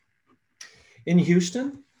In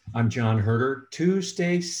Houston, I'm John Herder.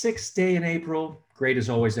 Tuesday, 6th day in April. Great as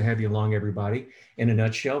always to have you along, everybody. In a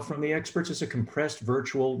nutshell, From the Experts is a compressed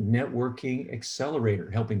virtual networking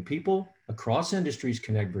accelerator, helping people across industries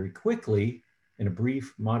connect very quickly in a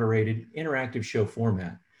brief, moderated, interactive show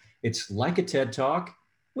format. It's like a TED Talk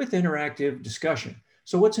with interactive discussion.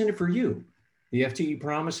 So, what's in it for you? The FTE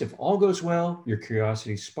promise: if all goes well, your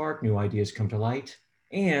curiosity spark, new ideas come to light,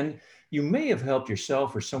 and you may have helped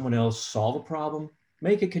yourself or someone else solve a problem,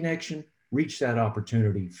 make a connection, reach that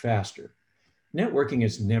opportunity faster. Networking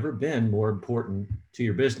has never been more important to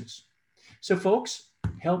your business. So, folks,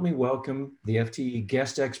 help me welcome the FTE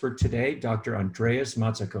guest expert today, Dr. Andreas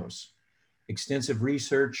Matsakos. Extensive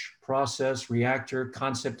research, process, reactor,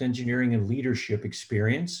 concept engineering, and leadership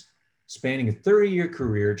experience, spanning a 30-year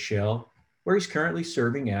career at Shell, where he's currently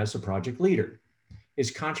serving as a project leader.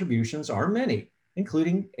 His contributions are many,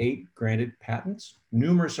 including 8 granted patents,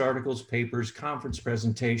 numerous articles, papers, conference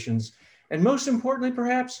presentations, and most importantly,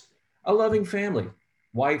 perhaps, a loving family,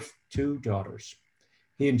 wife, 2 daughters.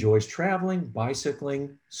 He enjoys traveling,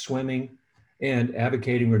 bicycling, swimming, and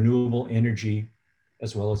advocating renewable energy,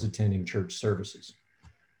 as well as attending church services.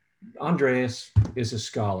 Andreas is a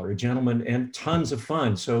scholar, a gentleman, and tons of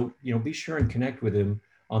fun. So, be sure and connect with him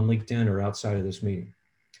on LinkedIn or outside of this meeting.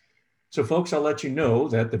 So, folks, I'll let you know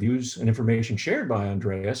that the views and information shared by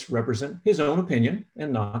Andreas represent his own opinion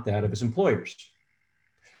and not that of his employers.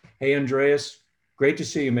 Hey, Andreas, great to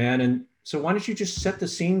see you, man. And so why don't you just set the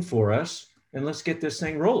scene for us and let's get this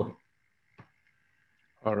thing rolling.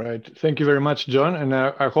 All right. Thank you very much, John. And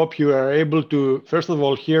I hope you are able to, first of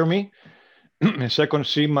all, hear me, and second,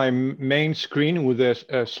 see my main screen with a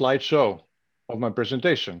slideshow of my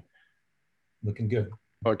presentation. Looking good.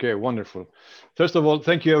 Okay, wonderful. First of all,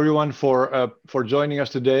 thank you everyone for joining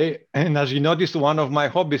us today. And as you noticed, one of my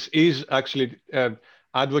hobbies is actually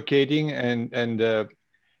advocating and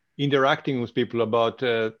interacting with people about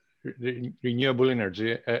renewable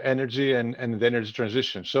energy and the energy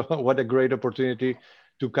transition. So what a great opportunity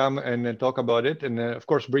to come and talk about it, and of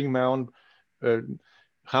course bring my own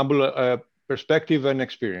humble perspective and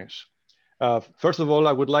experience. First of all,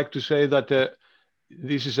 I would like to say that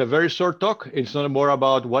this is a very short talk. It's not more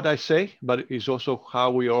about what I say, but it's also how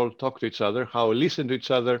we all talk to each other, how we listen to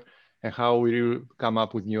each other, and how we come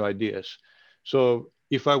up with new ideas. So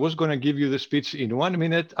if I was going to give you the speech in 1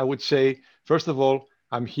 minute, I would say, first of all,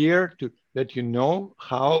 I'm here to let you know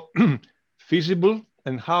how feasible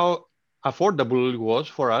and how affordable it was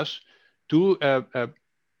for us to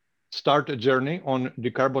start a journey on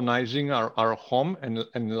decarbonizing our home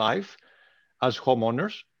and life as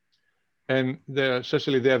homeowners, and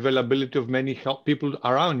especially the availability of many people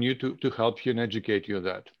around you to help you and educate you on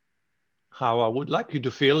that. How I would like you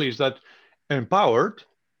to feel is that empowered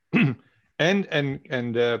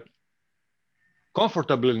and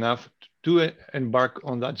comfortable enough to embark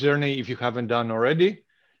on that journey if you haven't done already,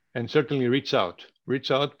 and certainly reach out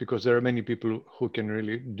because there are many people who can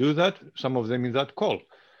really do that, some of them in that call.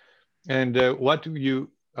 And what you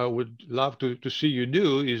would love to see you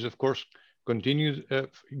do is, of course, continue,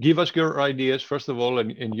 give us your ideas, first of all,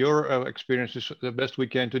 and your experiences the best we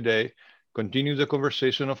can today. Continue the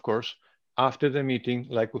conversation, of course, after the meeting,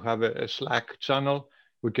 like we have a Slack channel.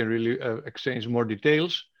 We can really exchange more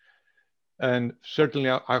details. And certainly,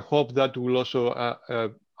 I hope that will also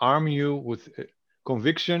arm you with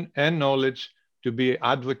conviction and knowledge to be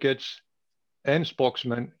advocates and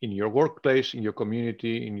spokesmen in your workplace, in your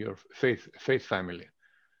community, in your faith family.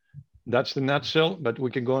 That's the nutshell, but we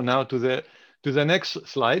can go now to the next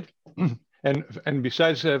slide. And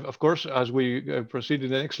besides, of course, as we proceed to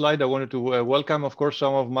the next slide, I wanted to welcome, of course,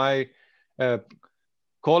 some of my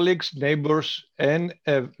colleagues, neighbors, and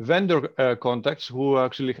vendor contacts who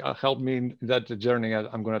actually helped me in that journey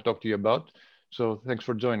I'm going to talk to you about. So thanks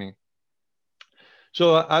for joining.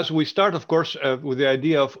 So as we start, of course, with the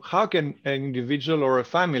idea of how can an individual or a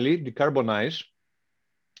family decarbonize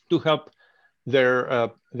to help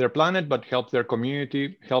their planet, but help their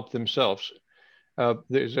community, help themselves.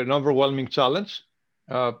 There's an overwhelming challenge.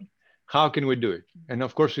 How can we do it? And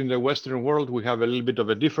of course, in the Western world, we have a little bit of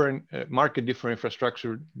a different market, different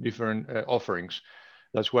infrastructure, different offerings.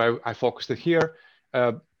 That's why I focused it here.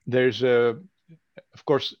 There's, of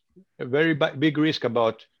course, a very big risk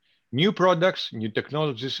about new products, new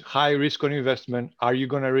technologies, high risk on investment. Are you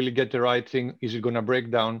going to really get the right thing? Is it going to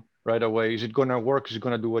break down right away? Is it going to work? Is it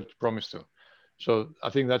going to do what you promised to? So I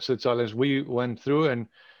think that's the challenge we went through, and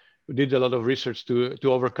we did a lot of research to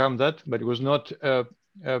overcome that, but it was not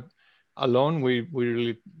alone. We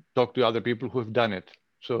really talked to other people who have done it,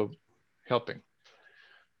 so helping.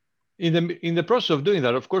 In the process of doing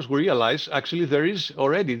that, of course, we realize actually there is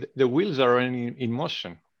already, the wheels are already in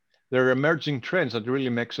motion. There are emerging trends that really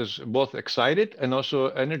makes us both excited and also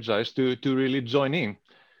energized to really join in.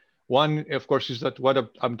 One, of course, is that what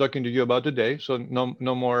I'm talking to you about today. So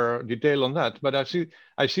no more detail on that. But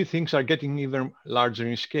I see things are getting even larger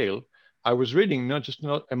in scale. I was reading not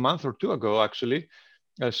a month or two ago, actually,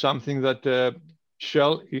 something that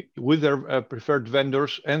Shell, with their preferred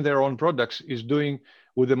vendors and their own products, is doing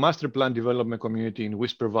with the master plan development community in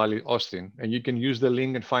Whisper Valley, Austin. And you can use the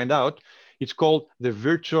link and find out. It's called the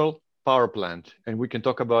Virtual Power Plant. And we can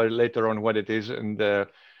talk about it later on what it is and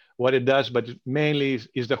what it does, but mainly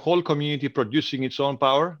is the whole community producing its own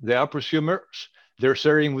power. They are prosumers, they're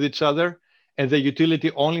sharing with each other, and the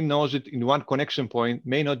utility only knows it in one connection point,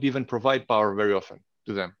 may not even provide power very often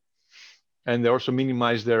to them. And they also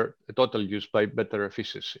minimize their total use by better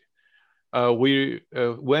efficiency. We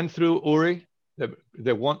went through Uri, the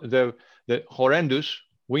horrendous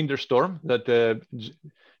winter storm that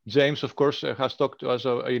James, of course, has talked to us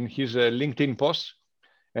in his LinkedIn posts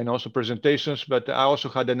and also presentations, but I also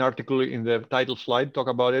had an article in the title slide talk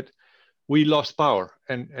about it. We lost power,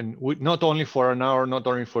 and we, not only for an hour, not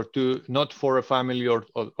only for two, not for a family or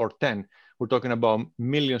 10. We're talking about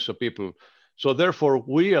millions of people. So therefore,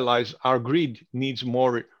 we realize our grid needs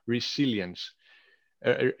more resiliency.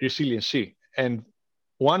 And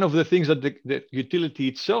one of the things that the utility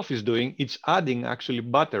itself is doing, it's adding actually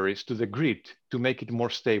batteries to the grid to make it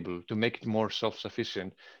more stable, to make it more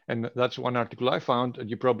self-sufficient. And that's one article I found that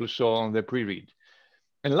you probably saw on the pre-read.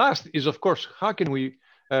 And last is, of course, how can we,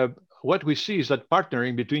 what we see is that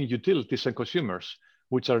partnering between utilities and consumers,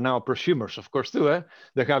 which are now prosumers, of course, too.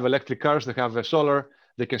 They have electric cars, they have solar,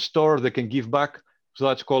 they can store, they can give back. So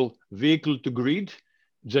that's called vehicle to grid,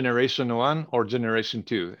 generation 1 or generation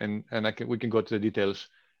 2. And we can go to the details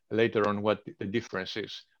later on what the difference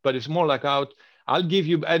is. But it's more like I'll give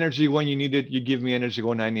you energy when you need it, you give me energy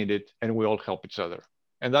when I need it, and we all help each other.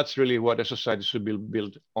 And that's really what a society should be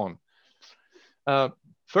built on.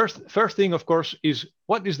 First thing, of course, is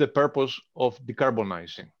what is the purpose of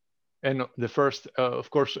decarbonizing? And the first, of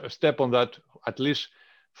course, step on that, at least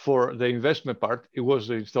for the investment part, it was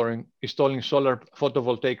installing solar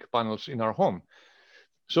photovoltaic panels in our home.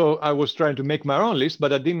 So I was trying to make my own list,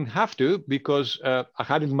 but I didn't have to because I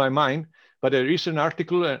had it in my mind. But a recent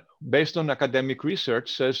article based on academic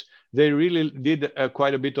research says they really did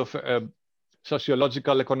quite a bit of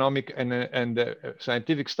sociological, economic, and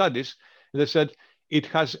scientific studies. They said it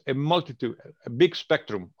has a multitude, a big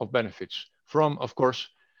spectrum of benefits from, of course,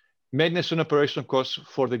 maintenance and operation costs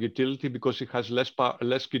for the utility because it has less power,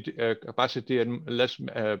 less capacity and less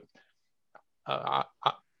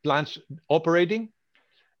plants operating.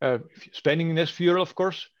 Spending less fuel, of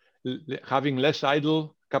course, having less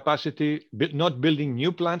idle capacity, not building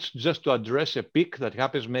new plants just to address a peak that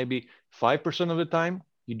happens maybe 5% of the time.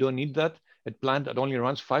 You don't need that. A plant that only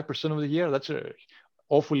runs 5% of the year, that's an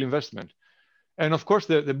awful investment. And of course,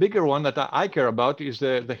 the bigger one that I care about is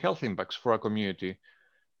the health impacts for our community.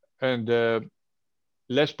 And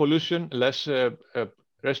less pollution, less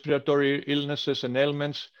respiratory illnesses and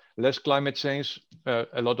ailments, less climate change,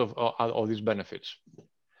 a lot of all these benefits.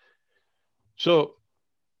 So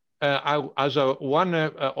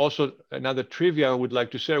also another trivia I would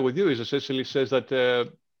like to share with you is Cecily says that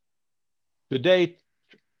today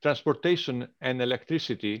transportation and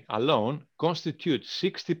electricity alone constitute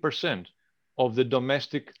 60% of the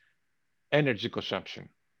domestic energy consumption.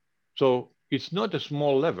 So it's not a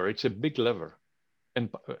small lever, it's a big lever.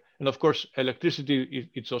 And of course,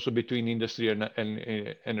 electricity, it's also between industry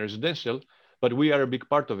and residential, but we are a big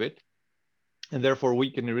part of it. And therefore, we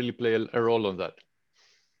can really play a role on that.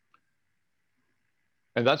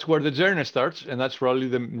 And that's where the journey starts. And that's probably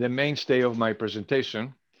the mainstay of my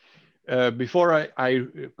presentation. Before I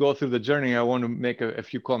go through the journey, I want to make a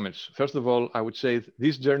few comments. First of all, I would say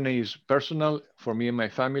this journey is personal for me and my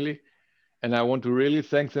family. And I want to really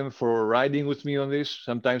thank them for riding with me on this.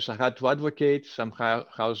 Sometimes I had to advocate, sometimes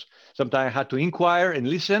I had to inquire and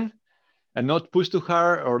listen and not push too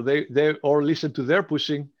hard or listen to their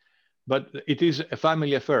pushing. But it is a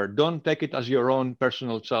family affair. Don't take it as your own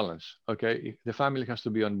personal challenge, okay? The family has to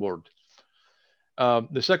be on board.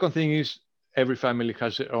 The second thing is every family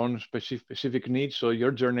has their own specific needs. So your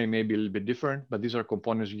journey may be a little bit different, but these are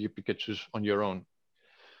components you can choose on your own.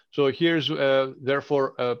 So here's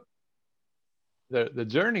therefore the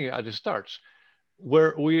journey as it starts,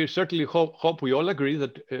 where we certainly hope we all agree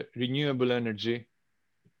that renewable energy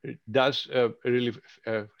does really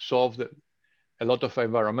solve a lot of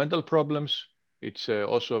environmental problems. It's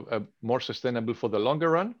also more sustainable for the longer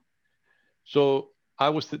run. So I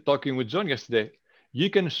was talking with John yesterday. you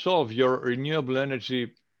can solve your renewable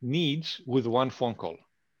energy needs with one phone call.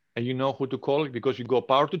 And you know who to call because you go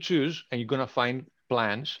Power to Choose, and you're going to find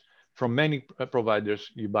plans from many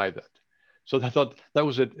providers. You buy that. So I thought that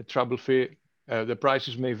was a trouble-free. The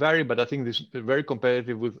prices may vary, but I think this is very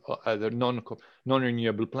competitive with the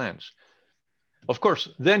non-renewable plans. Of course,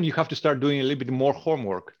 then you have to start doing a little bit more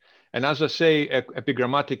homework. And as I say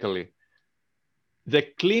epigrammatically, the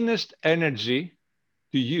cleanest energy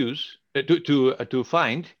to use, to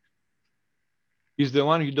find, is the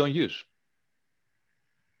one you don't use.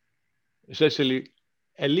 Essentially,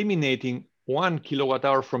 eliminating 1 kilowatt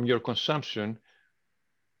hour from your consumption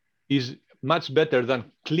is much better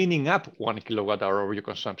than cleaning up 1 kilowatt hour of your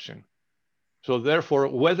consumption. So therefore,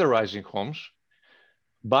 weatherizing homes,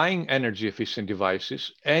 buying energy efficient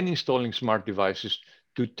devices, and installing smart devices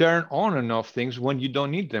to turn on and off things when you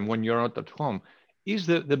don't need them, when you're not at home, is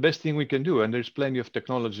the best thing we can do. And there's plenty of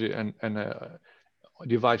technology and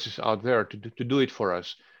devices out there to do it for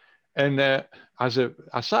us. And as an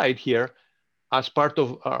aside here, as part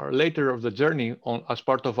of our later of the journey, as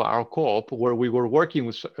part of our co-op, where we were working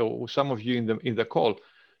with some of you in the call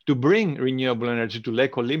to bring renewable energy to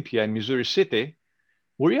Lake Olympia in Missouri City,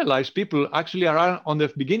 we realized people actually are on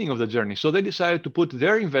the beginning of the journey. So they decided to put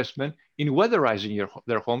their investment in weatherizing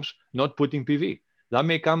their homes, not putting PV. That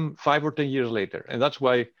may come 5 or 10 years later. And that's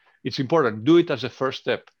why it's important. Do it as a first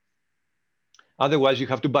step. Otherwise, you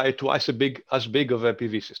have to buy twice as big of a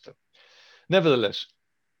PV system. Nevertheless,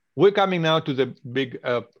 we're coming now to the big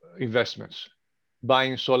investments.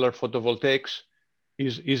 Buying solar photovoltaics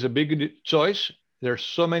is a big choice. There's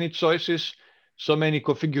so many choices, so many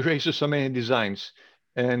configurations, so many designs.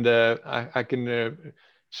 And I can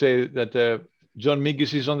say that John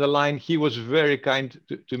Migis is on the line. He was very kind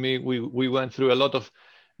to me. We went through a lot of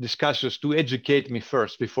discussions to educate me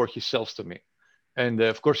first before he sells to me. And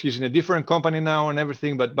of course, he's in a different company now and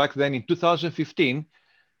everything. But back then in 2015,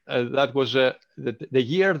 that was the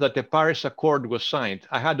year that the Paris Accord was signed.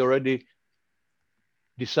 I had already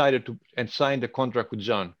decided to and signed a contract with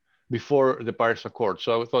John before the Paris Accord.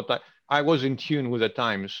 So I thought that I was in tune with the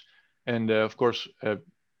times. And of course,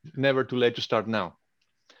 never too late to start now.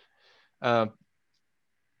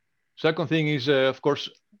 Second thing is, of course,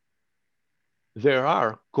 there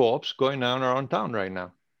are co-ops going on around town right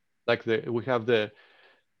now. Like we have the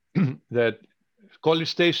College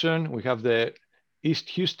Station, we have the East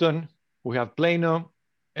Houston, we have Plano,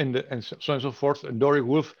 and so on and so forth. And Dory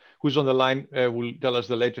Wolf, who's on the line, will tell us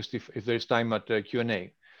the latest if there's time at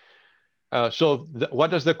Q&A. So what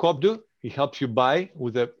does the co-op do? It helps you buy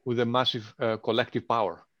with a massive collective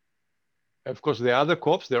power. Of course, the other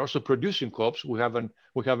co-ops, they're also producing co-ops we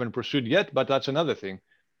haven't pursued yet, but that's another thing.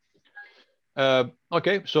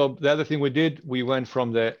 Okay, so the other thing we did, we went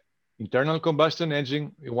from the internal combustion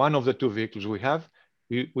engine, one of the two vehicles we have,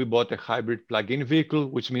 we bought a hybrid plug-in vehicle,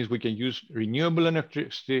 which means we can use renewable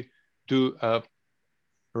electricity to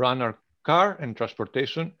run our car and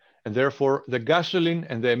transportation, and therefore the gasoline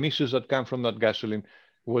and the emissions that come from that gasoline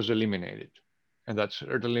was eliminated. And that's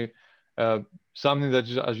certainly something that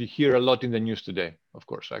is, as you hear a lot in the news today, of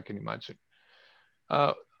course, I can imagine.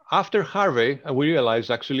 After Harvey, we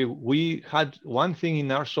realized actually we had one thing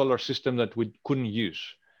in our solar system that we couldn't use.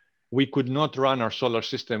 We could not run our solar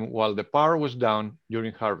system while the power was down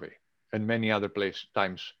during Harvey and many other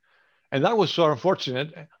times. And that was so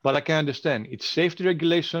unfortunate, but I can understand. It's safety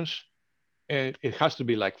regulations, and it has to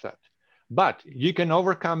be like that. But you can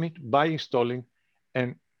overcome it by installing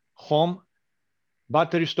a home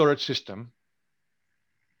battery storage system,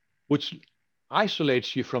 which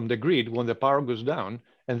isolates you from the grid when the power goes down,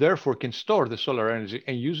 and therefore can store the solar energy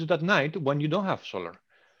and use it at night when you don't have solar.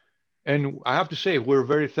 And I have to say, we're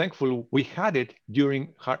very thankful we had it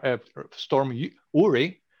during Storm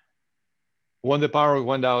Uri, when the power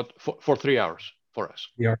went out for 3 hours for us.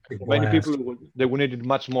 Many people, they needed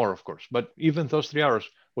much more, of course, but even those 3 hours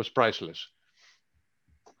was priceless.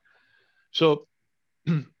 So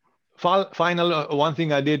final one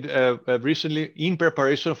thing I did recently in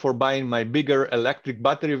preparation for buying my bigger electric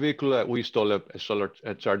battery vehicle, we installed a solar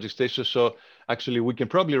charging station. So actually we can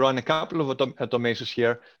probably run a couple of automations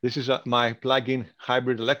here. This is my plug-in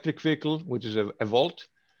hybrid electric vehicle, which is a Volt.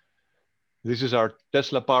 This is our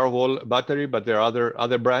Tesla Powerwall battery, but there are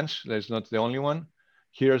other brands. There's not the only one.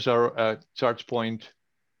 Here's our ChargePoint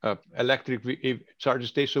electric charging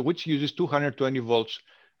station, which uses 220 volts,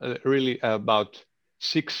 really about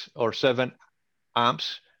 6 or 7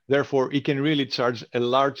 amps. Therefore, it can really charge a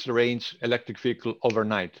large range electric vehicle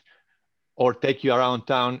overnight, or take you around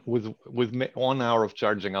town with 1 hour of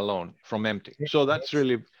charging alone from empty. So that's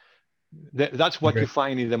really, that's what you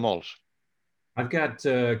find in the malls. I've got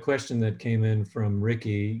a question that came in from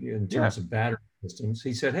Ricky in Yeah. terms of battery systems.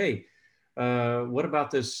 He said, hey, what about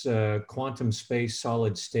this quantum space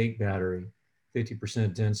solid state battery,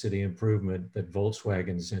 50% density improvement that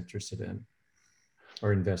Volkswagen is interested in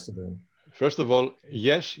or invested in? First of all,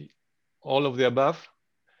 yes, all of the above.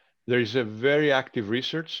 There is a very active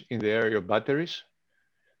research in the area of batteries.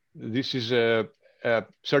 This is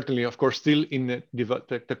certainly, of course, still in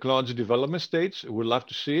the technology development stage. We'd love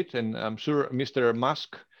to see it. And I'm sure Mr. Musk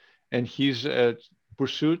and his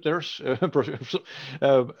pursuers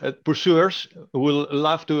will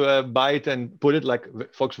love to buy it and put it like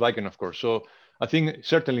Volkswagen, of course. So I think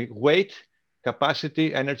certainly weight,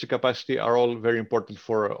 capacity, energy capacity are all very important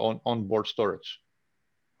for onboard storage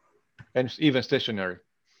and even stationary.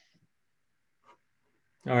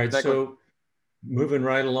 All right, so moving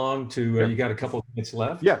right along to, you got a couple of minutes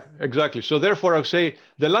left? Yeah, exactly. So therefore, I'll say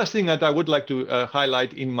the last thing that I would like to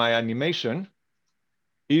highlight in my animation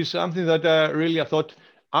is something that really I thought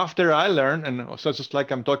after I learned, and such as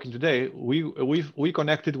like I'm talking today, we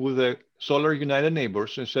connected with the Solar United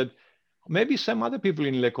Neighbors and said, maybe some other people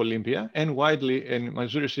in Lake Olympia and widely in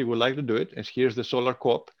Missouri City would like to do it. And here's the Solar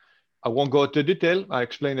Co-op. I won't go into detail. I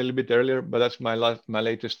explained a little bit earlier, but that's my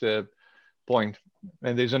latest point.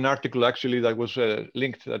 And there's an article actually that was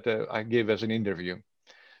linked that I gave as an interview.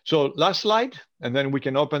 So last slide, and then we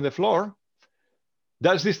can open the floor.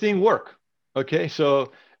 Does this thing work? Okay,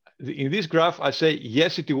 so in this graph, I say,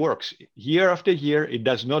 yes, it works. Year after year, it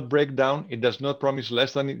does not break down. It does not promise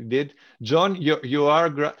less than it did. John, you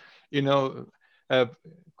are,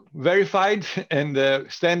 verified and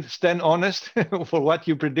stand honest for what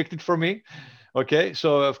you predicted for me. Okay,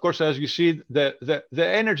 so of course, as you see, the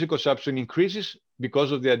energy consumption increases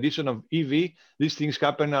because of the addition of EV. These things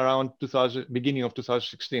happen around beginning of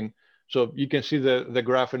 2016. So you can see the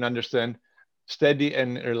graph and understand steady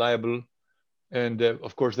and reliable. And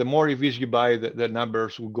of course, the more EVs you buy, the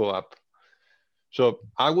numbers will go up. So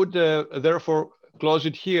I would therefore close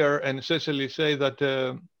it here and essentially say that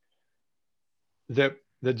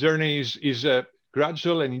the journey is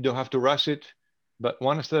gradual and you don't have to rush it, but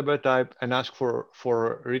one step at a time and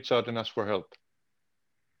reach out and ask for help.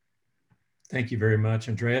 Thank you very much,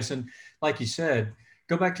 Andreas. And like you said,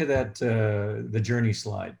 go back to that, the journey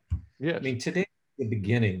slide. Yes. I mean, today is the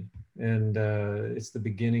beginning, and it's the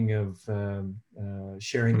beginning of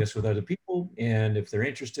sharing this with other people. And if they're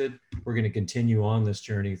interested, we're going to continue on this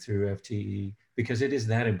journey through FTE because it is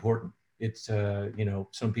that important. It's,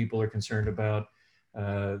 some people are concerned about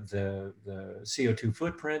the CO2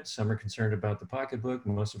 footprint. Some are concerned about the pocketbook.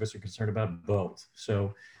 Most of us are concerned about both.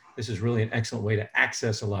 So this is really an excellent way to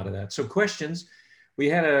access a lot of that. So questions, we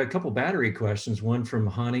had a couple battery questions, one from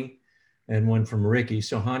Hani and one from Ricky.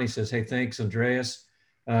 So Hani says, hey, thanks, Andreas.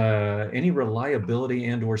 Any reliability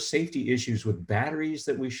and or safety issues with batteries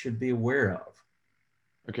that we should be aware of?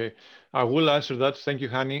 Okay, I will answer that. Thank you,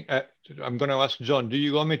 Hani. I'm going to ask John, do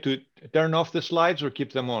you want me to turn off the slides or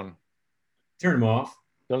keep them on? Turn them off.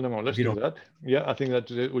 Turn them on. Let's do that. Yeah, I think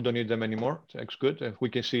that we don't need them anymore. That's good. We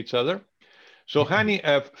can see each other. So Hani,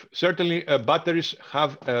 certainly batteries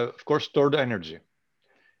have, of course, stored energy.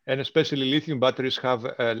 And especially lithium batteries have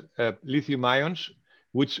lithium ions,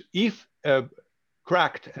 which if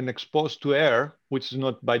cracked and exposed to air, which is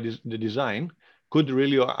not by the design, could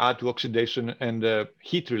really add to oxidation and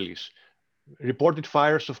heat release. Reported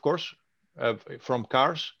fires, of course, from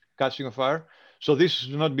cars catching a fire. So this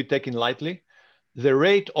should not be taken lightly. The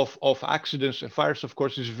rate of accidents and fires, of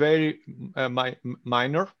course, is very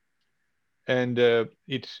minor. And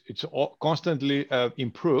it's constantly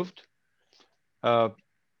improved.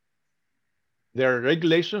 There are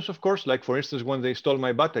regulations, of course, like for instance, when they install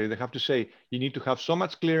my battery, they have to say, you need to have so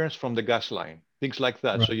much clearance from the gas line, things like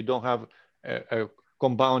that. Right. So you don't have a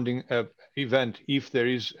compounding event if there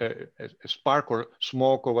is a spark or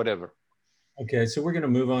smoke or whatever. Okay, so we're going to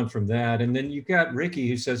move on from that. And then you've got Ricky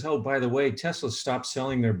who says, oh, by the way, Tesla stopped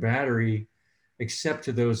selling their battery except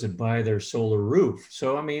to those that buy their solar roof.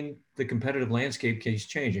 So, I mean, the competitive landscape keeps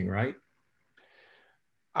changing, right?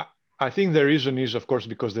 I think the reason is, of course,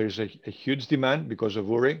 because there is a huge demand because of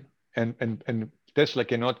URI and Tesla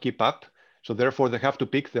cannot keep up. So therefore, they have to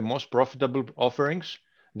pick the most profitable offerings.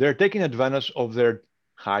 They're taking advantage of their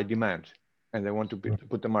high demand and they want to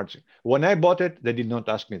put the margin. When I bought it, they did not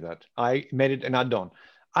ask me that. I made it an add-on.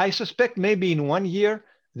 I suspect maybe in 1 year,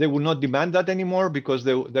 they will not demand that anymore because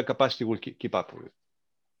the capacity will keep up with it.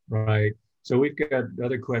 Right. So we've got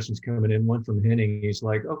other questions coming in. One from Henning. He's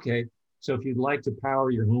like, okay, so if you'd like to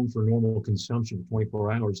power your home for normal consumption,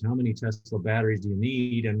 24 hours, how many Tesla batteries do you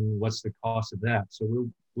need and what's the cost of that? So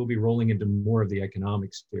we'll be rolling into more of the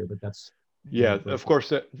economics here, but that's Yeah, of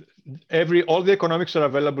course. All the economics are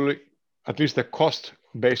available. At least the cost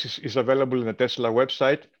basis is available in the Tesla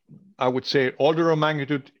website. I would say order of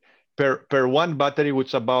magnitude per one battery, which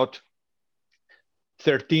is about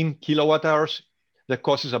 13 kilowatt hours. The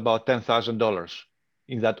cost is about $10,000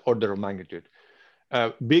 in that order of magnitude.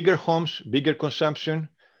 Bigger homes, bigger consumption,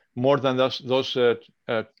 more than those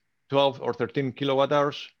 12 or 13 kilowatt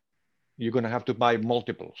hours, you're going to have to buy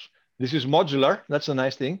multiples. This is modular. That's a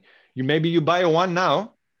nice thing. Maybe you buy one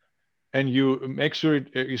now, and you make sure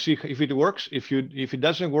you see if it works. If it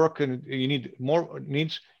doesn't work and you need more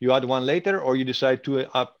needs, you add one later, or you decide to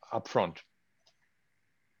up front.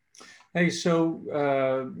 Hey, so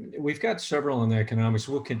we've got several on the economics.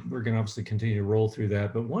 We're going to obviously continue to roll through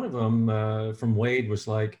that, but one of them from Wade was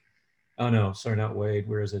like, oh no, sorry, not Wade.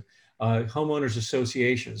 Where is it? Homeowners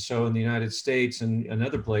associations. So in the United States and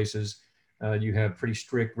other places, you have pretty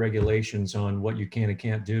strict regulations on what you can and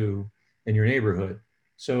can't do in your neighborhood.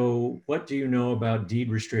 So what do you know about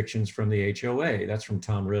deed restrictions from the HOA? That's from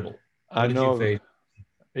Tom Riddle. I know.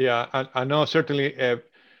 Yeah, I know. Certainly,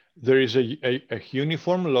 there is a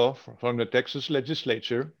uniform law from the Texas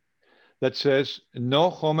legislature that says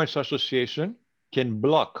no homeowners association can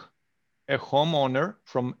block a homeowner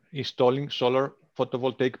from installing solar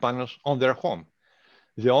photovoltaic panels on their home.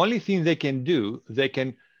 The only thing they can do, they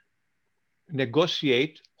can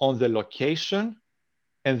negotiate on the location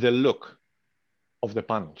and the look of the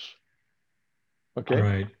panels. Okay.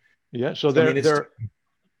 Right. Yeah. So they're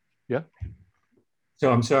yeah.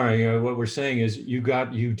 So I'm sorry. What we're saying is you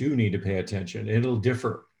do need to pay attention. It'll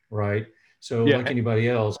differ, right? So like anybody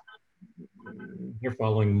else, they're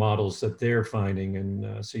following models that they're finding,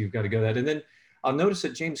 and so you've got to go that. And then I'll notice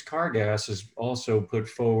that James Cargas has also put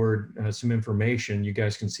forward some information. You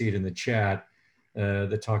guys can see it in the chat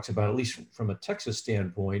that talks about, at least from a Texas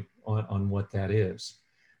standpoint, on what that is.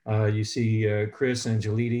 You see Chris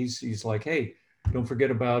Angelides. He's like, hey, don't forget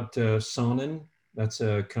about Sonnen. That's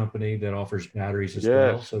a company that offers batteries as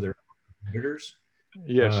well. So they're competitors.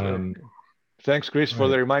 Yes. Thanks, Chris, for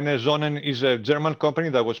the reminder. Sonnen is a German company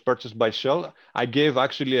that was purchased by Shell. I gave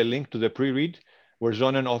actually a link to the pre-read where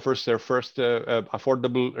Sonnen offers their first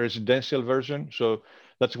affordable residential version. So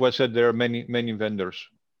that's why I said there are many, many vendors.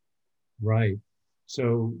 Right.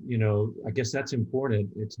 So, I guess that's important.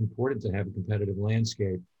 It's important to have a competitive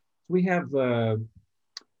landscape. We have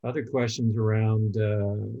other questions around,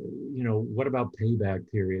 what about payback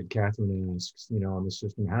period? Catherine asks, on the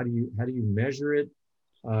system, how do you measure it?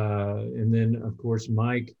 And then, of course,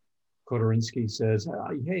 Mike Kodorinsky says,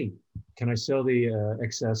 hey, can I sell the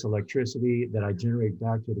excess electricity that I generate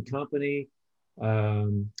back to the company?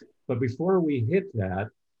 But before we hit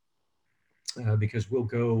that, because we'll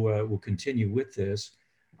continue with this,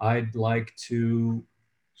 I'd like to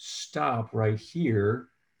stop right here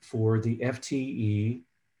for the FTE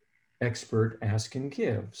expert ask and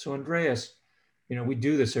give. So Andreas, we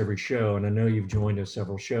do this every show, and I know you've joined us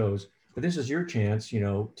several shows, but this is your chance,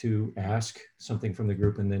 to ask something from the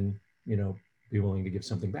group and then, be willing to give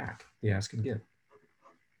something back, the ask and give.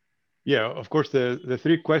 Yeah, of course, the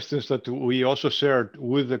three questions that we also shared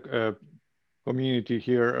with the community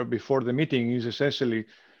here before the meeting is essentially,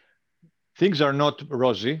 things are not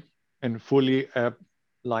rosy and fully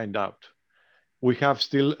lined out. We have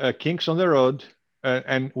still kinks on the road,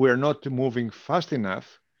 and we're not moving fast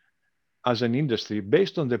enough as an industry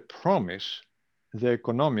based on the promise, the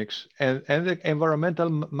economics, and the environmental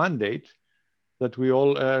mandate that we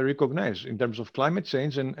all recognize in terms of climate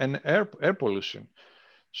change and air pollution.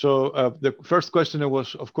 So the first question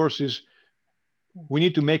was, of course, is we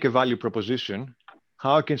need to make a value proposition.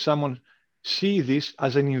 How can someone see this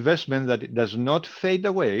as an investment that does not fade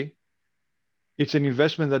away? It's an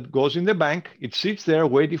investment that goes in the bank. It sits there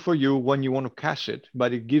waiting for you when you want to cash it,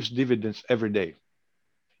 but it gives dividends every day.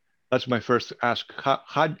 That's my first ask.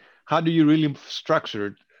 How do you really structure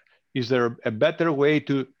it? Is there a better way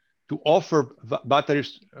to offer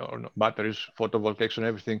batteries, photovoltaics and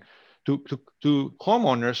everything to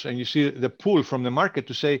homeowners, and you see the pull from the market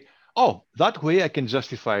to say, oh, that way I can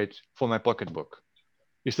justify it for my pocketbook,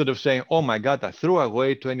 instead of saying, oh my God, I threw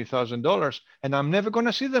away $20,000 and I'm never going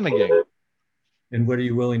to see them again. And what are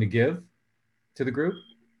you willing to give to the group?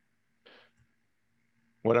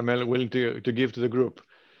 What am I willing to give to the group?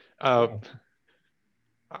 I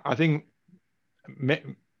think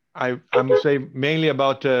I'm saying mainly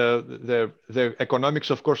about the economics,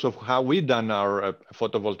 of course, of how we've done our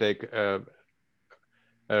photovoltaic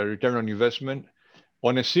return on investment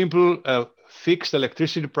on a simple fixed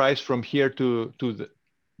electricity price from here to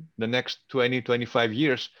the next 25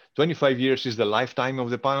 years. 25 years is the lifetime of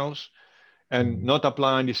the panels, and not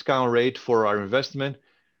applying discount rate for our investment.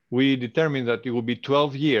 we determined that it will be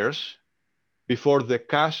 12 years before the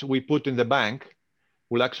cash we put in the bank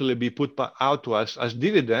will actually be put out to us as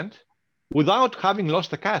dividend without having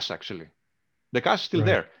lost the cash, actually. The cash is still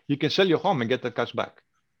there. You can sell your home and get the cash back.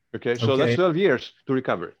 Okay, so that's 12 years to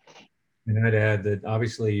recover. And I'd add that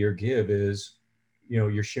obviously your give is,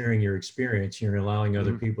 you're sharing your experience, you're allowing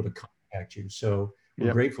other people to contact you. So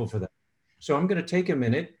we're grateful for that. So I'm going to take a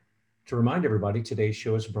minute to remind everybody today's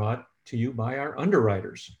show is brought to you by our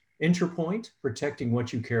underwriters. IntraPoint, protecting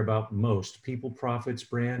what you care about most, people, profits,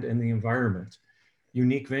 brand, and the environment.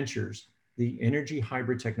 Unique Ventures, the energy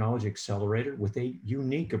hybrid technology accelerator with a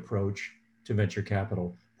unique approach to venture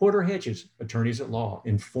capital. Porter Hedges, attorneys at law,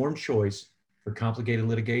 informed choice for complicated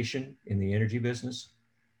litigation in the energy business.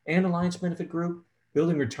 And Alliance Benefit Group,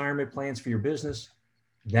 building retirement plans for your business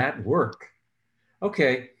that work.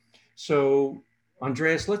 Okay, so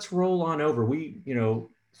Andreas, let's roll on over. We,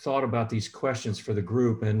 thought about these questions for the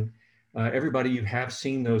group, and everybody, you have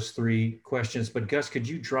seen those 3 questions, but Gus, could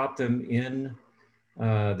you drop them in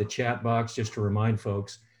the chat box just to remind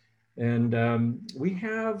folks? And we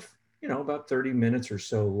have, about 30 minutes or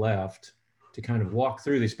so left to kind of walk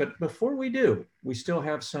through these. But before we do, we still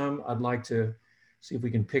have some. I'd like to see if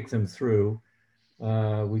we can pick them through.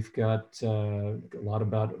 We've got a lot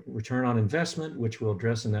about return on investment, which we'll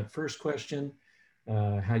address in that first question.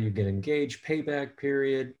 How you get engaged, payback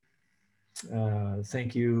period.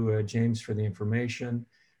 Thank you, James, for the information.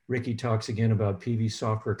 Ricky talks again about PV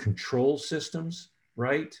software control systems,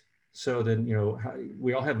 right? So then,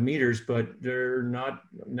 we all have meters, but they're not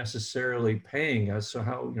necessarily paying us. So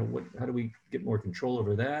how do we get more control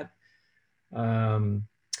over that? And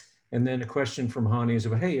then a question from Hani is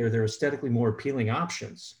about, hey, are there aesthetically more appealing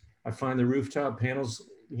options? I find the rooftop panels,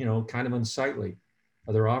 kind of unsightly.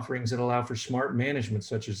 Are there offerings that allow for smart management,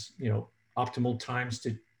 such as, optimal times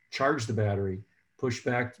to charge the battery, push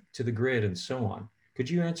back to the grid, and so on? Could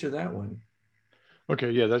you answer that one? Okay,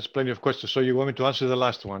 yeah, that's plenty of questions. So you want me to answer the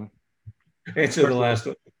last one? Answer the last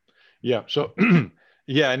one. Yeah, so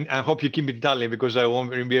yeah, and I hope you keep it tally because I won't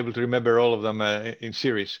be able to remember all of them in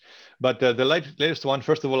series. But the latest one,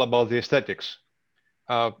 first of all, about the aesthetics.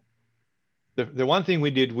 The one thing we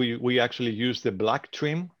did, we actually used the black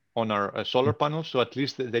trim on our solar panels, so at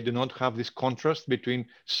least they do not have this contrast between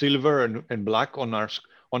silver and black on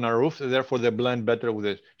our roof. Therefore, they blend better with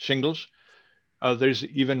the shingles. There's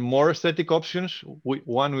even more aesthetic options.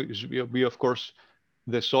 One is, of course,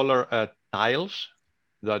 the solar tiles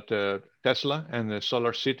that Tesla and the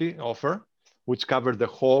Solar City offer, which cover the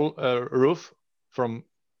whole roof from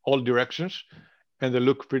all directions, and they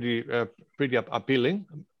look pretty appealing.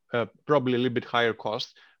 Probably a little bit higher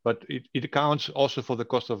cost, but it accounts also for the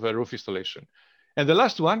cost of a roof installation. And the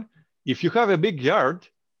last one, if you have a big yard,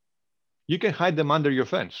 you can hide them under your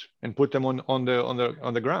fence and put them on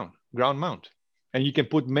the ground mount, and you can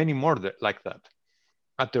put many more like that.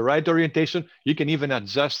 At the right orientation, you can even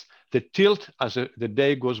adjust the tilt as the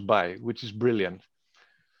day goes by, which is brilliant.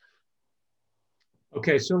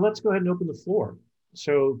 Okay, so let's go ahead and open the floor.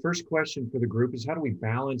 So first question for the group is, how do we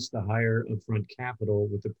balance the higher upfront capital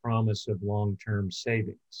with the promise of long-term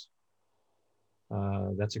savings?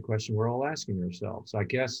 That's a question we're all asking ourselves. I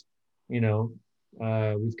guess,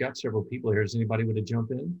 we've got several people here. Does anybody want to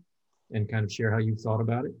jump in and kind of share how you've thought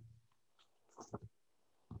about it?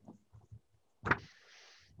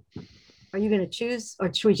 Are you going to choose,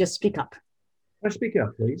 or should we just speak up? Speak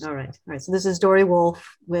up, please. All right. So this is Dory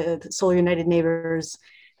Wolf with Solar United Neighbors.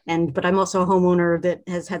 But I'm also a homeowner that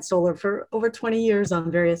has had solar for over 20 years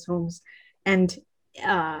on various homes. And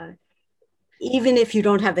even if you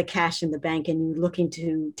don't have the cash in the bank and you're looking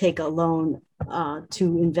to take a loan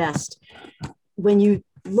to invest, when you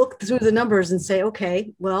look through the numbers and say,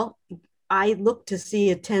 okay, well, I look to see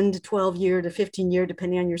a 10 to 12 year to 15 year,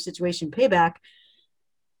 depending on your situation, payback,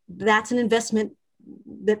 that's an investment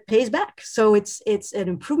that pays back. So it's an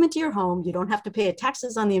improvement to your home. You don't have to pay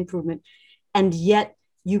taxes on the improvement, and yet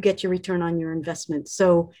you get your return on your investment.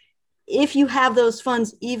 So if you have those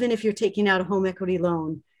funds, even if you're taking out a home equity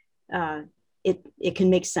loan, it can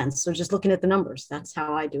make sense. So just looking at the numbers, that's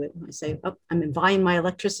how I do it. I say, I'm buying my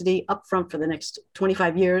electricity up front for the next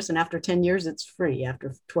 25 years. And after 10 years, it's free.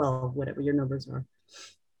 After 12, whatever your numbers are.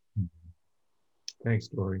 Thanks,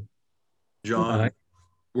 Dory. John,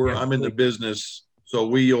 I'm in the business. So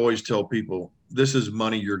we always tell people, this is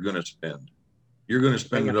money you're going to spend. You're going to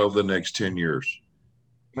spend it over the next 10 years.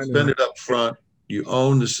 Spend it up front. You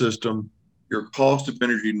own the system. Your cost of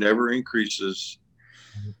energy never increases.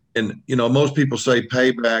 And, most people say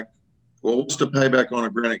payback. Well, what's the payback on a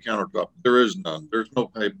granite countertop? There is none. There's no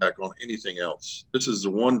payback on anything else. This is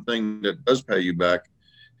the one thing that does pay you back.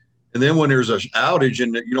 And then when there's an outage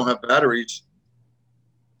and you don't have batteries,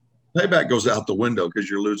 payback goes out the window because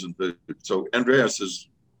you're losing food. So Andreas is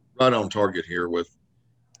right on target here with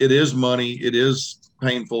it is money. It is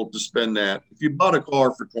painful to spend that. If you bought a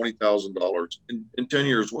car for $20,000 in 10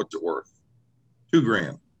 years, what's it worth?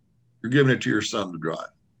 $2,000. You're giving it to your son to drive.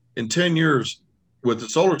 In 10 years with the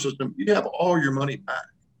solar system, you have all your money back.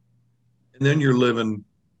 And then you're living,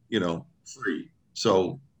 free.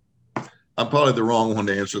 So I'm probably the wrong one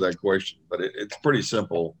to answer that question, but it's pretty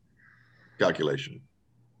simple calculation.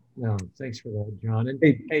 No, thanks for that, John. And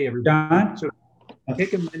Hey, everybody. Don? So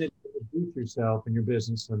take a minute to introduce yourself and your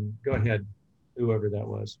business, and go ahead, whoever that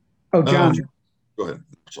was. Oh, John. Go ahead.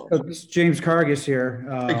 Sorry. This is James Cargus here.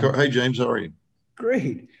 Hey, James, how are you?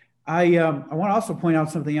 Great. I want to also point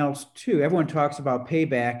out something else too. Everyone talks about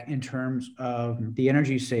payback in terms of the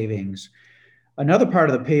energy savings. Another part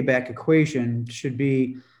of the payback equation should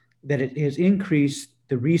be that it has increased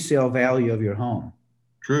the resale value of your home.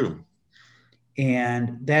 True.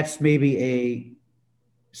 And that's maybe a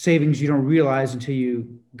savings you don't realize until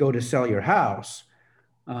you go to sell your house.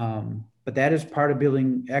 But that is part of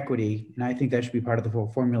building equity. And I think that should be part of the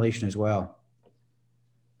formulation as well.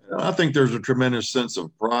 I think there's a tremendous sense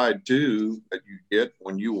of pride too that you get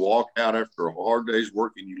when you walk out after a hard day's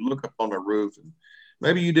work and you look up on the roof and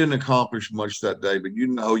maybe you didn't accomplish much that day, but you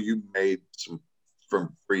made some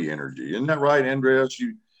from free energy. Isn't that right, Andreas?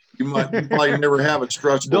 You probably never have a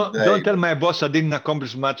stressful day. Don't tell my boss I didn't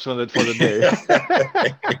accomplish much on it for the day.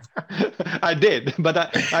 I did, but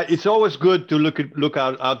it's always good to look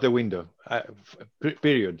out the window.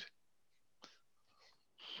 Period.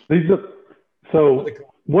 So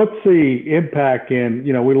what's the impact in,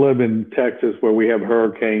 we live in Texas where we have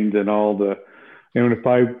hurricanes and and if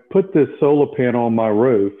I put this solar panel on my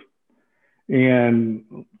roof and,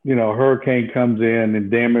 a hurricane comes in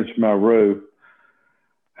and damages my roof,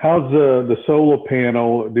 how's the solar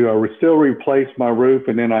panel? Do I still replace my roof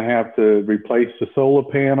and then I have to replace the solar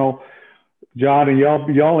panel? John, and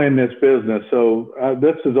y'all in this business. So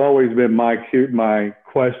this has always been my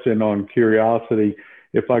question on curiosity.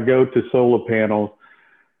 If I go to solar panels,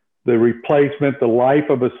 the replacement, the life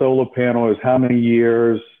of a solar panel is how many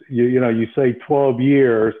years? You say 12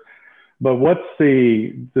 years, but what's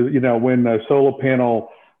when the solar panel,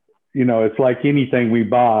 it's like anything we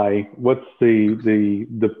buy, what's the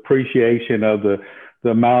depreciation of the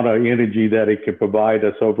amount of energy that it can provide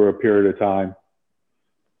us over a period of time?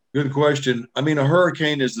 Good question. I mean, a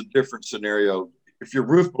hurricane is a different scenario. If your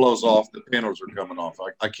roof blows off, the panels are coming off.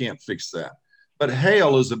 I can't fix that. But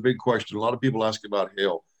hail is a big question. A lot of people ask about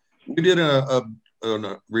hail. We did a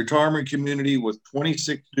retirement community with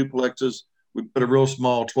 26 duplexes. We put a real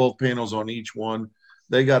small 12 panels on each one.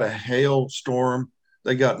 They got a hail storm.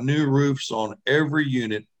 They got new roofs on every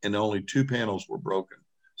unit and only 2 panels were broken.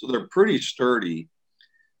 So they're pretty sturdy.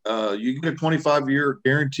 You get a 25-year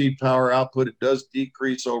guaranteed power output. It does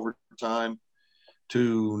decrease over time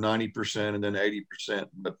to 90% and then 80%.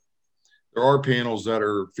 But there are panels that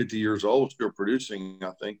are 50 years old still producing,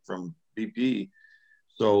 I think, from BP.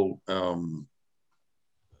 So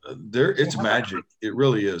it's magic. It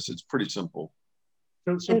really is. It's pretty simple.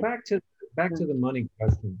 So back to the money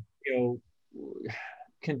question.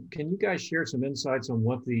 Can you guys share some insights on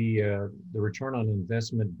what the return on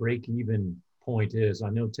investment break-even point is? I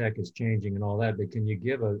know tech is changing and all that, but can you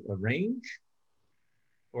give a range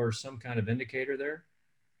or some kind of indicator there?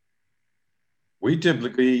 We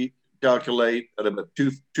typically calculate at about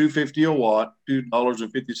 $2.50 a watt,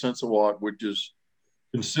 $2.50 a watt, which is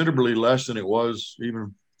considerably less than it was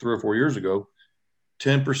even 3 or 4 years ago.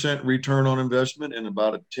 10% return on investment and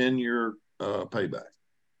about a 10-year payback.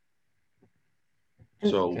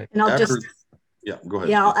 So and I'll go ahead.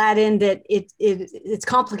 Yeah, I'll add in that it's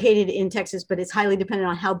complicated in Texas, but it's highly dependent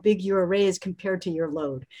on how big your array is compared to your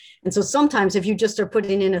load. And so sometimes if you just are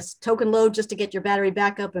putting in a token load just to get your battery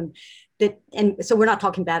backup and so we're not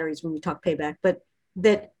talking batteries when we talk payback, but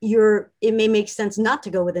it may make sense not to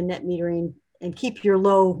go with a net metering and keep your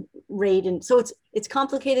low rate. And so it's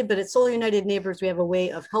complicated, but at Solar United Neighbors, we have a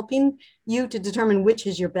way of helping you to determine which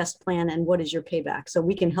is your best plan and what is your payback. So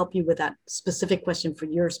we can help you with that specific question for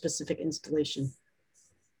your specific installation.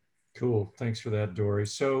 Cool. Thanks for that, Dory.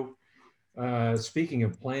 So speaking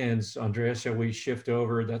of plans, Andrea, shall we shift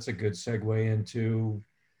over? That's a good segue into,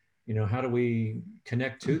 how do we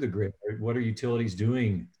connect to the grid? What are utilities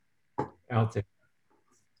doing out there?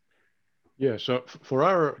 Yeah, so for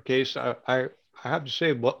our case, I have to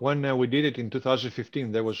say, when we did it in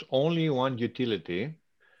 2015, there was only one utility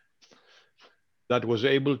that was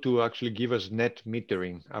able to actually give us net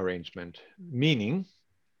metering arrangement, meaning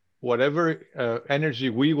whatever energy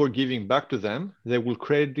we were giving back to them, they will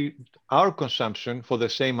credit our consumption for the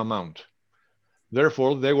same amount.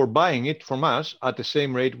 Therefore, they were buying it from us at the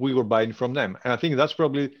same rate we were buying from them. And I think that's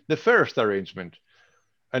probably the fairest arrangement.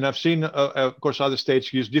 And I've seen, of course, other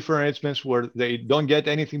states use different arrangements where they don't get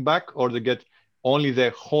anything back, or they get only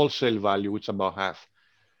the wholesale value, which is about half.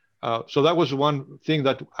 So that was one thing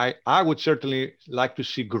that I would certainly like to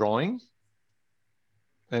see growing.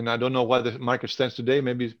 And I don't know what the market stands today.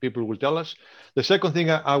 Maybe people will tell us. The second thing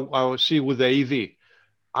I will see with the EV,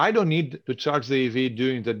 I don't need to charge the EV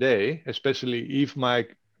during the day, especially if my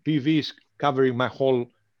PV is covering my whole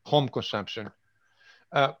home consumption.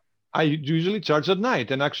 I usually charge at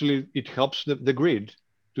night, and actually it helps the grid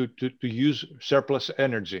to use surplus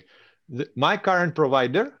energy. My current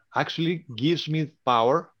provider actually gives me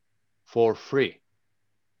power for free.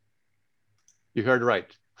 You heard right,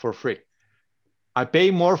 for free. I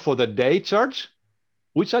pay more for the day charge,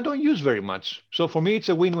 which I don't use very much. So for me, it's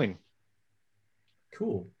a win-win.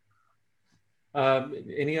 Cool.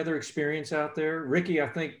 Any other experience out there? Ricky, I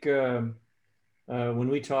think when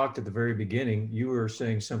we talked at the very beginning, you were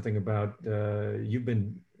saying something about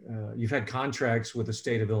you've had contracts with the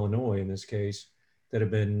state of Illinois in this case that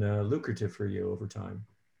have been lucrative for you over time.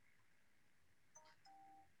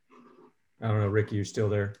 I don't know, Ricky, you still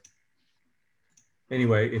there?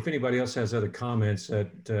 Anyway, if anybody else has other comments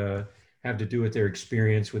that have to do with their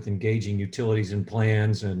experience with engaging utilities and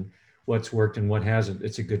plans and what's worked and what hasn't,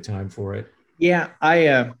 it's a good time for it. Yeah,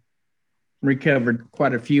 I recovered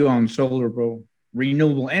quite a few on solar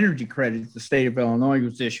renewable energy credits the state of Illinois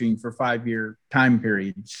was issuing for 5-year time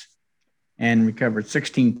periods, and recovered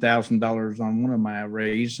 $16,000 on one of my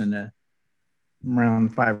arrays and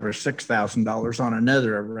around $5,000 or $6,000 on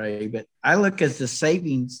another array. But I look at the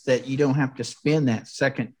savings that you don't have to spend that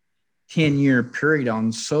second 10-year period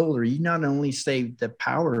on solar. You not only save the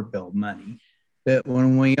power bill money, but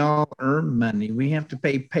when we all earn money, we have to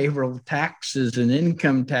pay payroll taxes and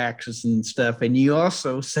income taxes and stuff. And you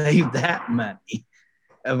also save that money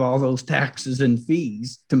of all those taxes and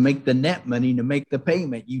fees to make the net money to make the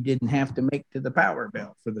payment you didn't have to make to the power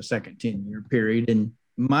bill for the second 10-year period. And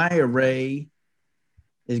my array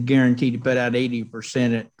is guaranteed to put out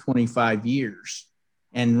 80% at 25 years.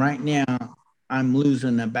 And right now I'm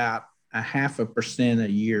losing about 0.5%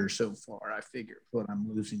 a year so far. I figure what I'm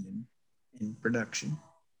losing in production.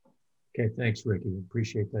 Okay, thanks, Ricky.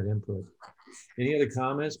 Appreciate that input. Any other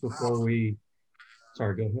comments before we,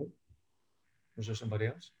 sorry, go ahead. Was there somebody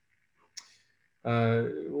else?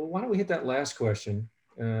 Well, why don't we hit that last question?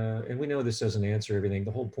 And we know this doesn't answer everything.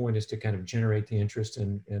 The whole point is to kind of generate the interest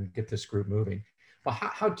and get this group moving. Well,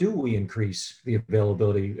 how do we increase the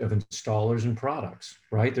availability of installers and products,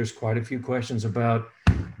 right? There's quite a few questions about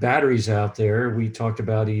batteries out there. We talked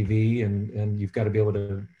about EV and you've got to be able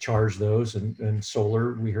to charge those, and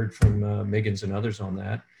solar. We heard from Miggins and others on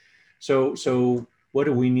that. So what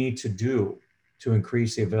do we need to do to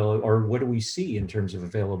increase the availability, or what do we see in terms of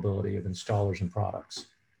availability of installers and products?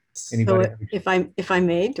 Anybody? So if I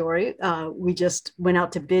may, Dory, we just went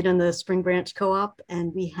out to bid on the Spring Branch Co-op,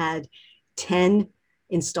 and we had 10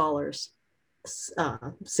 installers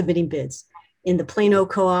submitting bids. In the Plano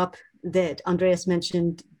Co-op that Andreas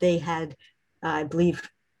mentioned, they had, I believe,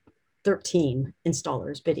 13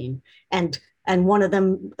 installers bidding, and one of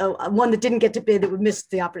them, one that didn't get to bid, that would miss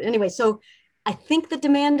the opportunity. Anyway, so I think the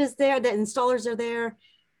demand is there, the installers are there.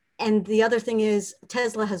 And the other thing is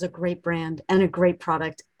Tesla has a great brand and a great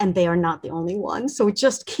product, and they are not the only one. So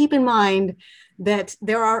just keep in mind that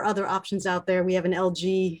there are other options out there. We have an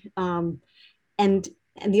LG, and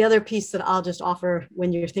the other piece that I'll just offer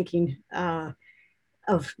when you're thinking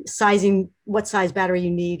of sizing, what size battery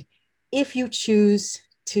you need, if you choose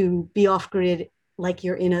to be off grid, like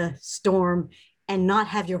you're in a storm, and not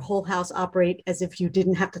have your whole house operate as if you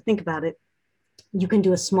didn't have to think about it, you can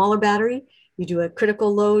do a smaller battery. You do a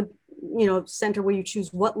critical load, center where you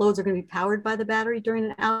choose what loads are going to be powered by the battery during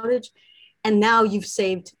an outage. And now you've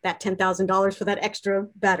saved that $10,000 for that extra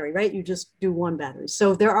battery, right? You just do one battery.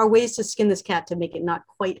 So there are ways to skin this cat to make it not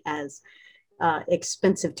quite as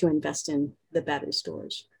expensive to invest in the battery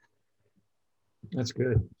storage. That's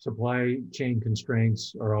good. Supply chain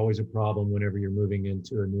constraints are always a problem whenever you're moving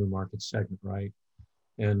into a new market segment, right?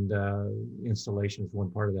 And installation is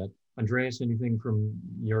one part of that. Andreas, anything from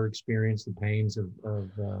your experience, the pains of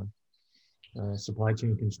supply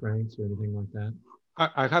chain constraints or anything like that?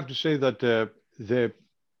 I have to say that the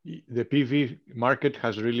PV market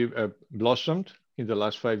has really blossomed in the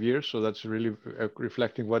last 5 years. So that's really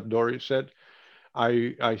reflecting what Dory said.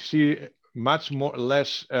 I see much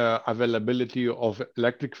less availability of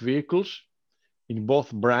electric vehicles in both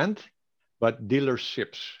brand, but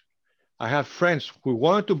dealerships. I have friends who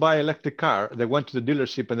wanted to buy an electric car. They went to the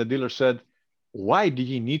dealership and the dealer said, why do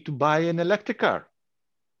you need to buy an electric car?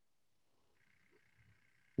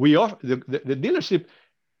 The dealership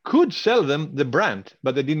could sell them the brand,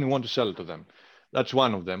 but they didn't want to sell it to them. That's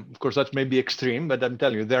one of them. Of course, that's maybe extreme, but I'm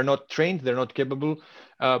telling you, they're not trained, they're not capable.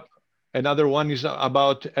 Another one is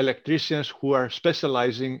about electricians who are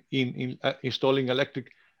specializing in installing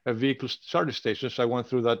electric vehicle charging stations. I went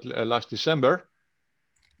through that last December.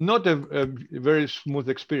 Not a very smooth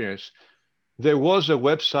experience. There was a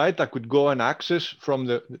website I could go and access from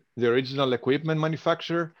the original equipment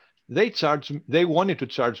manufacturer. They wanted to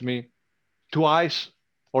charge me twice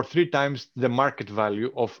or 3 times the market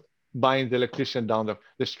value of buying the electrician down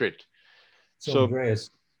the street. So Andreas,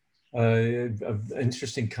 an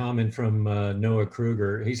interesting comment from Noah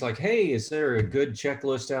Kruger. He's like, hey, is there a good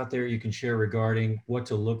checklist out there you can share regarding what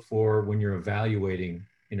to look for when you're evaluating,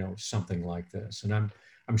 something like this? And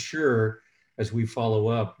I'm sure as we follow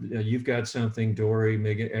up, you've got something, Dory,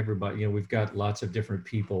 Megan, everybody, we've got lots of different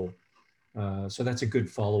people. So that's a good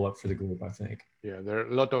follow-up for the group, I think. Yeah, there are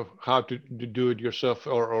a lot of how to do it yourself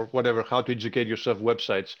or whatever, how to educate yourself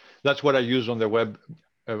websites. That's what I use on the web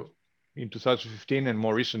in 2015 and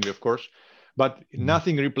more recently, of course. But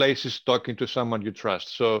nothing replaces talking to someone you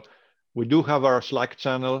trust. So we do have our Slack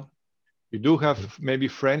channel. We do have maybe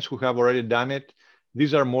friends who have already done it.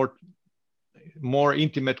 These are more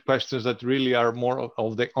intimate questions that really are more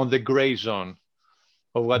on the gray zone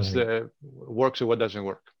of what's works and what doesn't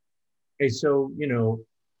work. Okay, so,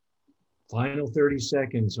 final 30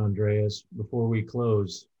 seconds, Andreas, before we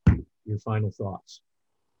close, your final thoughts.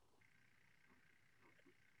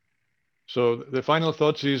 So the final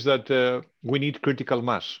thoughts is that we need critical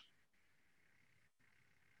mass.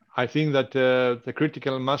 I think that the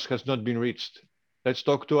critical mass has not been reached. Let's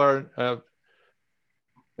talk to our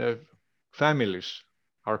families,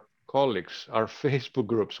 our colleagues, our Facebook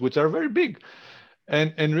groups, which are very big,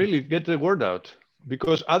 and really get the word out.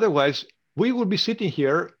 Because otherwise, we will be sitting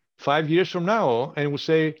here 5 years from now and we'll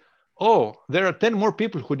say, oh, there are 10 more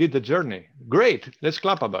people who did the journey. Great, let's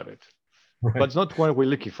clap about it. Right. But it's not what we're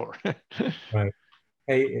looking for. Right.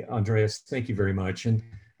 Hey, Andreas, thank you very much. And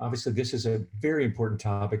obviously, this is a very important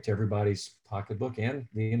topic to everybody's pocketbook and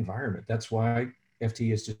the environment. That's why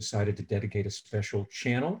FTE has decided to dedicate a special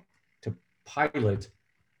channel to pilot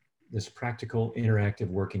this practical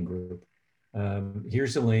interactive working group.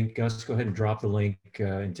 Here's the link. Gus, go ahead and drop the link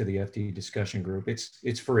into the FTE discussion group.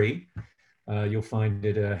 It's free. You'll find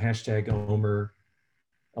it hashtag Omer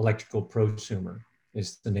Electrical Prosumer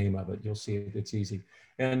is the name of it. You'll see it. It's easy.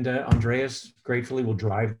 And Andreas gratefully will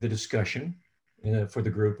drive the discussion for the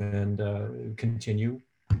group and continue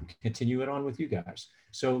it on with you guys.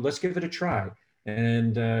 So let's give it a try.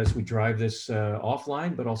 And as we drive this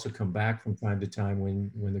offline, but also come back from time to time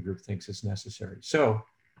when the group thinks it's necessary. So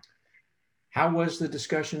how was the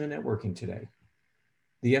discussion and networking today?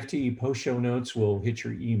 The FTE post-show notes will hit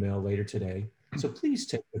your email later today. So please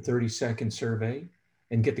take the 30-second survey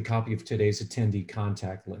and get the copy of today's attendee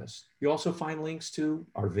contact list. You'll also find links to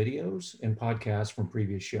our videos and podcasts from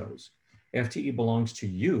previous shows. FTE belongs to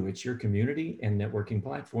you. It's your community and networking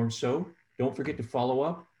platform. So don't forget to follow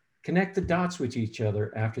up, connect the dots with each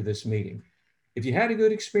other after this meeting. If you had a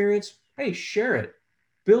good experience, hey, share it.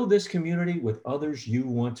 Build this community with others you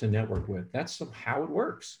want to network with. That's how it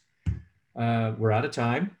works. We're out of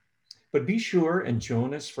time, but be sure and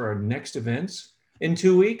join us for our next events. In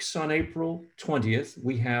 2 weeks, on April 20th,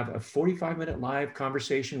 we have a 45-minute live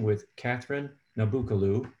conversation with Catherine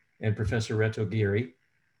Nabukalu and Professor Reto Giri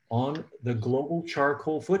on the global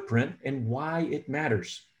charcoal footprint and why it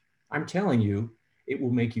matters. I'm telling you, it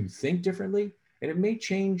will make you think differently and it may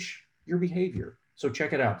change your behavior. So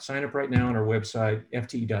check it out. Sign up right now on our website,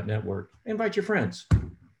 fte.network. Invite your friends.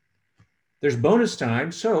 There's bonus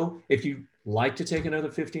time. So if you'd like to take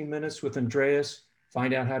another 15 minutes with Andreas,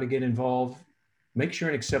 find out how to get involved, make sure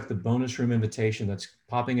and accept the bonus room invitation that's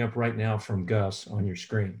popping up right now from Gus on your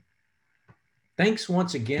screen. Thanks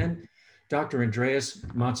once again, Dr. Andreas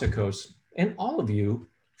Matsakos, and all of you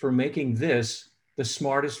for making this the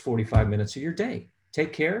smartest 45 minutes of your day.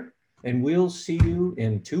 Take care, and we'll see you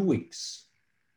in 2 weeks.